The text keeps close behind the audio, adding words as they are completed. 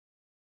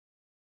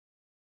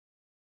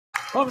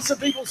Officer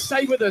people,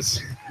 stay with us.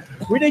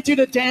 We need you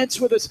to dance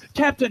with us.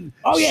 Captain,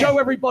 show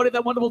everybody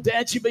that wonderful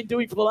dance you've been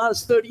doing for the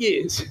last 30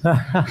 years. No,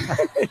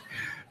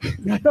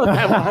 not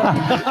that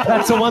one.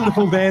 That's a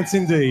wonderful dance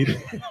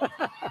indeed.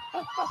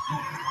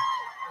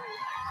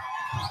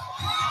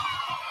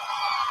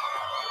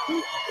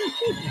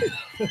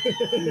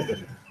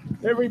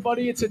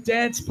 Everybody, it's a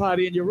dance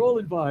party and you're all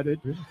invited.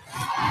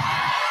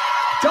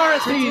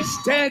 Dorothy's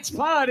dance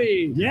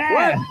party.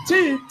 Yeah. 1,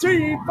 2,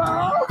 3,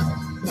 4.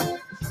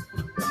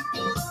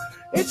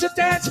 It's a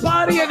dance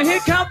party and here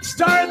comes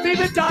Dorothy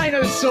the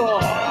dinosaur.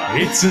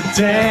 It's a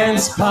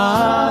dance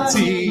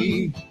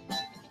party.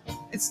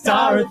 It's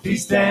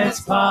Dorothy's dance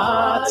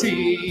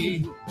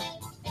party.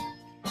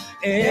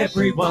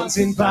 Everyone's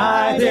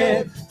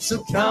invited,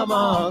 so come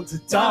on to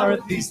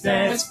Dorothy's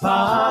dance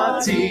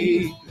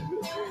party.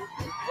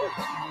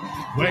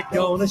 We're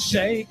gonna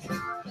shake,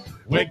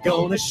 we're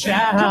gonna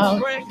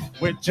shout,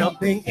 we're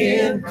jumping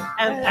in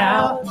and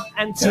out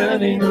and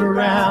turning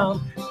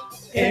around.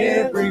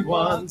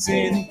 Everyone's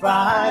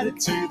invited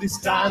to this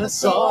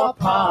dinosaur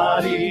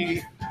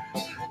party.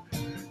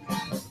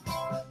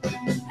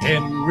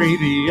 Henry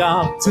the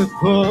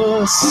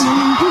octopus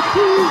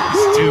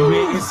is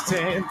doing his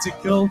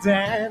tentacle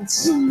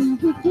dance.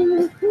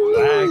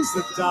 Wags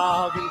the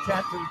dog and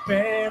Captain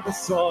Bear the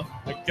Sword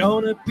are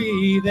gonna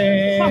be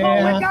there. Oh,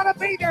 we're gonna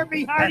be there,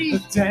 me hearty.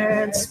 At the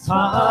dance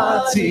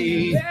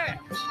party. Yeah.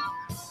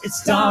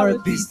 It's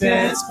Dorothy's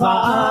dance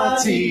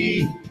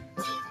party.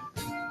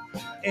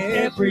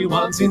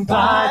 Everyone's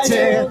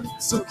invited,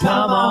 so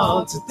come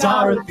on to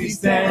Dorothy's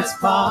dance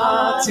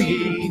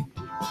party.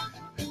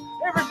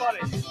 Everybody.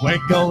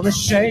 We're gonna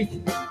shake,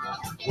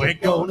 we're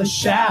gonna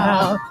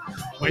shout,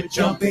 we're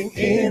jumping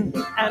in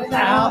and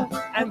out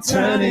and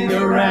turning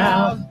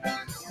around.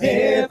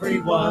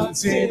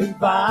 Everyone's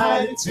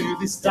invited to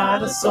this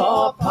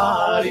dinosaur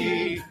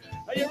party.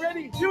 Are you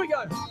ready? Here we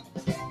go.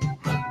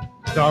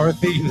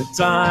 Dorothy the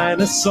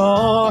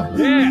dinosaur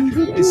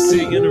is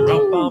singing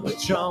Rump on a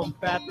Chump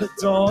at the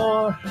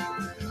door.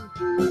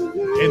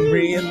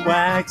 Henry and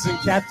Wags and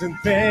Captain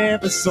Bear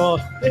the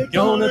Sword, they're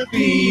gonna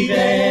be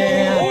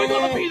there. Oh, we're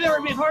gonna be there,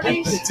 me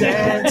hearties. At the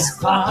dance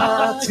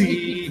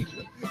party.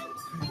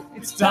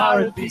 It's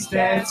Dorothy's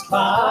dance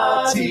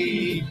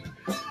party.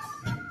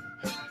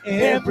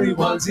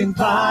 Everyone's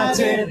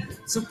invited,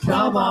 so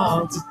come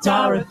on to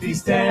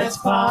Dorothy's dance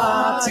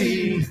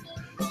party.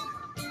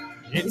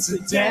 It's a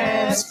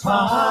dance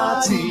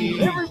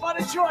party.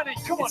 Everybody join it.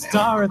 Come on It's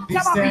now. Dorothy's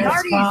Come on, me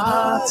dance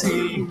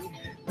hearties. party.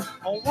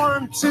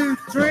 1, 2,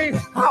 3,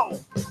 ho!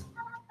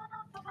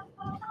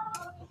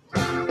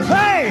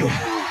 Hey!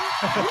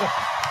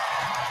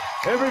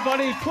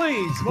 Everybody,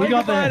 please, wave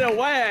got goodbye there. to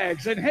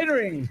Wags and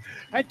Henry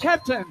and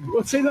Captain.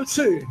 We'll see them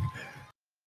soon.